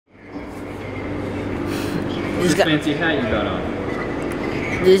What's this fancy hat you got on?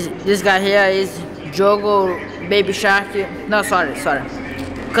 This guy here is Diogo Baby Shark. No, sorry.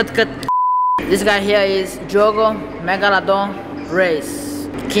 Cut. This guy here is Diogo Megalodon Reis.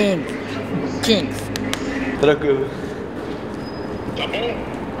 Kings. Tranquilo.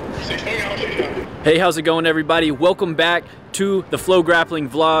 Hey, how's it going, everybody? Welcome back to the FloGrappling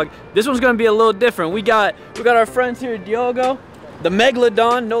vlog. This one's gonna be a little different. We got our friends here, Diogo, the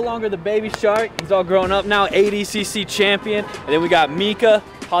Megalodon, no longer the baby shark. He's all grown up now, ADCC champion. And then we got Mica,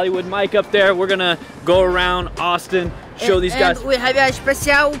 Hollywood Mike up there. We're gonna go around Austin, show these guys. And we have a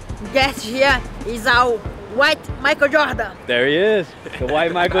special guest here. Is our white Michael Jordan. There he is, the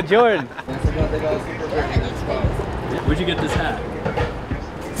white Michael Jordan. Where'd you get this hat?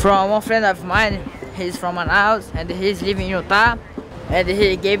 From one friend of mine. He's from Manaus and he's living in Utah. And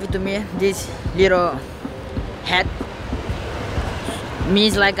he gave it to me, this little hat.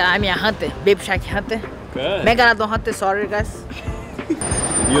 Means like I'm a hunter, baby shark hunter. Good. Megalodon hunter, sorry guys.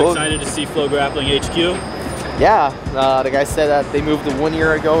 You excited to see FloGrappling HQ? Yeah, the guy said that they moved 1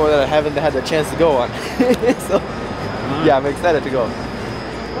 year ago that I haven't had the chance to go on. So, yeah, I'm excited to go.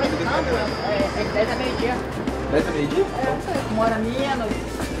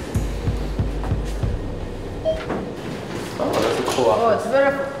 Oh, that's a cool outfit. Oh, it's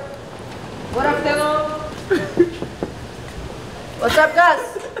beautiful. Good afternoon. What's up, guys?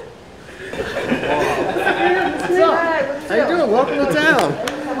 How you doing? Welcome to town.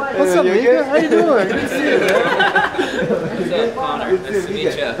 What's up, Mica? How you doing? Good to see you, man. What's up, Connor? Nice to meet you.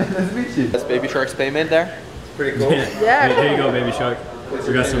 Nice to meet you. That's Baby Shark's payment there. It's pretty cool. Yeah. Here you go, baby shark.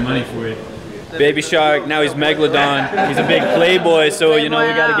 We got some money for you. Baby shark, now he's Megalodon. He's a big playboy, so you know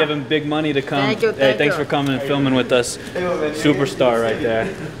we gotta give him big money to come. Thank you. Hey, thanks for coming and filming with us. Superstar right there.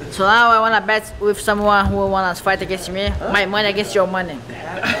 So now I wanna bet with someone who wanna fight against me. My money against your money.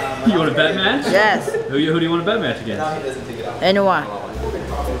 You want a bet match? Yes. Who do you want to bet match against? Anyone.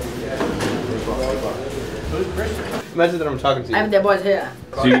 Imagine that I'm talking to you. I'm the boss here.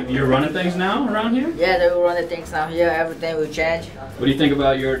 So you're running things now around here? Yeah, they will run the things now here. Everything will change. What do you think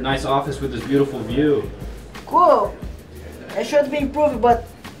about your nice office with this beautiful view? Cool. It should be improved, but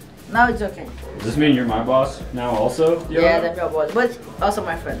now it's okay. Does this mean you're my boss now also? Diogo? Yeah, I'm your boss, but also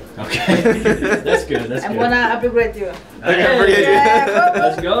my friend. Okay. That's good. That's I'm good. gonna upgrade you. Hey, Yeah,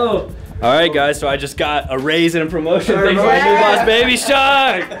 let's go. All right, guys. So I just got a raise and a promotion. Thanks to my new boss, Baby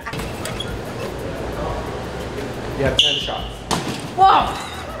Shark. You have 10 shots. Whoa!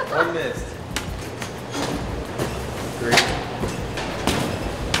 1 missed. 3.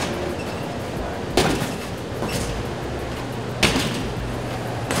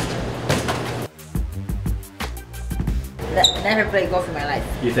 Never played golf in my life.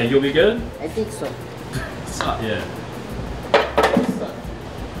 You think you'll be good? I think so. Yeah.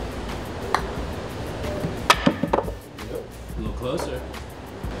 A little closer.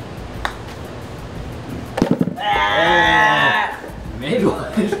 Made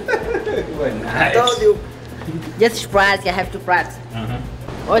one. Nice. I told you. Just practice, I have to practice.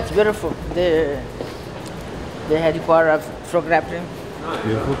 Oh, it's beautiful. The headquarters of FloGrappling.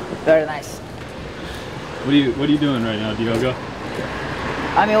 Beautiful. Very nice. What are you doing right now, Diogo?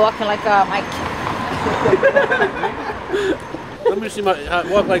 I'm walking like a Mike. Let me see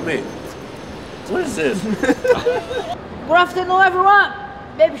walk like me. What is this? Good afternoon, everyone.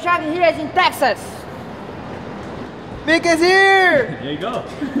 Baby Shark here is in Texas. Mica's here! There you go.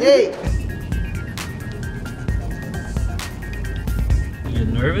 Hey! You get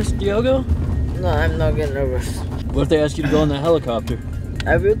nervous, Diogo? No, I'm not getting nervous. What if they ask you to go in the helicopter?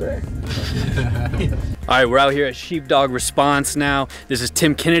 I will do it. All right, we're out here at Sheepdog Response now. This is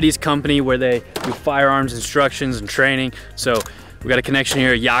Tim Kennedy's company where they do firearms instructions and training. So we got a connection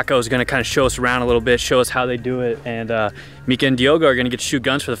here. Jaco is gonna kind of show us around a little bit, show us how they do it. And Mica and Diogo are gonna get to shoot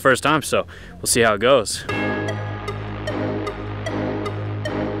guns for the first time. So we'll see how it goes.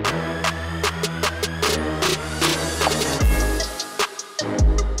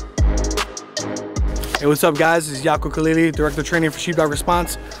 Hey, what's up guys? This is Jaco Khalili, Director of Training for Sheepdog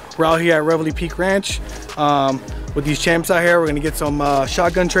Response. We're out here at Reveille Peak Ranch with these champs out here. We're gonna get some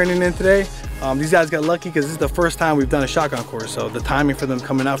shotgun training in today. These guys got lucky because this is the first time we've done a shotgun course, so the timing for them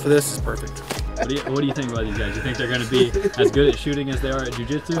coming out for this is perfect. What do you think about these guys? Do you think they're gonna be as good at shooting as they are at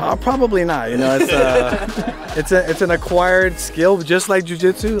jiu-jitsu? Probably not. You know, it's an acquired skill, just like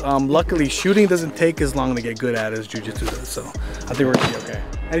jiu-jitsu. Luckily, shooting doesn't take as long to get good at as jiu-jitsu does, so I think we're gonna be okay.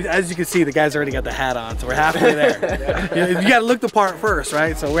 As you can see, the guys already got the hat on, so we're halfway there. You gotta look the part first,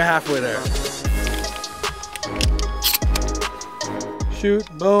 right? So we're halfway there. Shoot,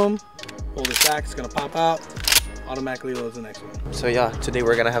 boom. Hold it back, it's gonna pop out. automatically loads the next one. So yeah, today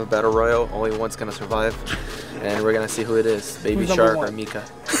we're gonna have a battle royal. Only one's gonna survive, and we're gonna see who it is: Baby Who's Shark number or Mica.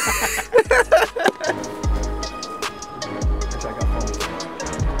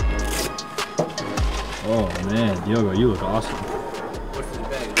 Oh man, Diogo, you look awesome.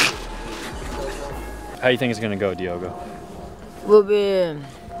 How do you think it's gonna go, Diogo? Will be,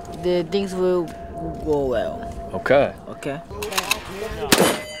 the things will go well. Okay. Okay.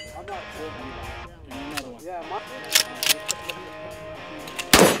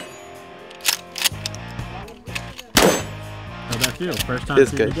 How'd that feel? First time Feels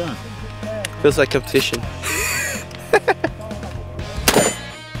through good. the gun. Feels like competition.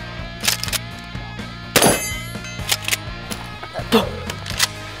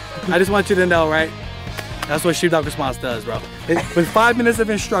 I just want you to know, right? That's what Sheepdog Response does, bro. With 5 minutes of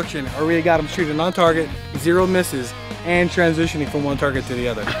instruction, already got him shooting on target, 0 misses, and transitioning from one target to the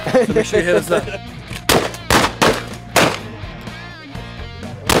other. So make sure you hit us up.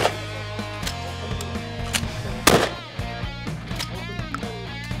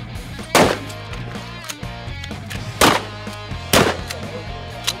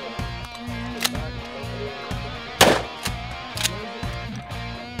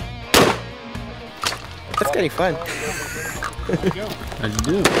 That's getting fun. How'd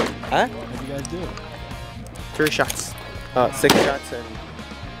you do? Huh? How'd you guys do? 3 shots. 6 shots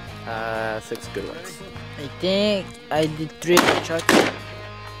and 6 good ones. I think I did 3 shots.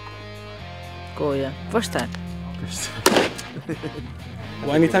 Go, yeah. First time.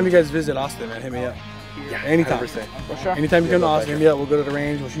 Well, anytime you guys visit Austin, man, hit me up. Yeah, Anytime. 100%. For sure. Anytime you come to Austin, hit me up. We'll go to the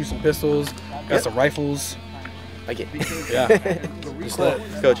range. We'll shoot some pistols. Got some rifles. I get it. Yeah. Just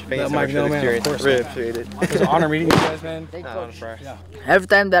Coach, thank you so Mike much for the know, man, of experience. course, Really man. appreciate it. It was an honor meeting you guys, man. Yeah. Every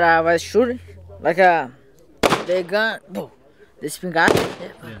time that I was shooting, like the gun, the spin gun.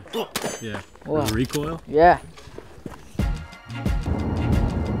 Yeah. Yeah. Wow. The recoil? Yeah.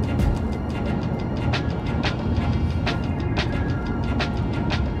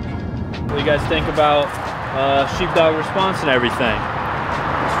 What do you guys think about Sheepdog Response and everything?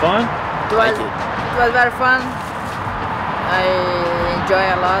 It's fun? It was very fun. I enjoy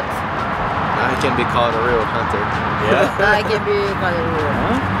a lot. Now he can be called a real hunter. Yeah. I can be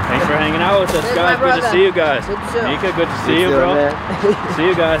considered. Thanks for hanging out with us, Thanks, guys. my Good to brother. see you guys. Good to see you. Mica, good to see you, bro. See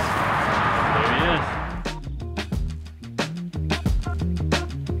you guys.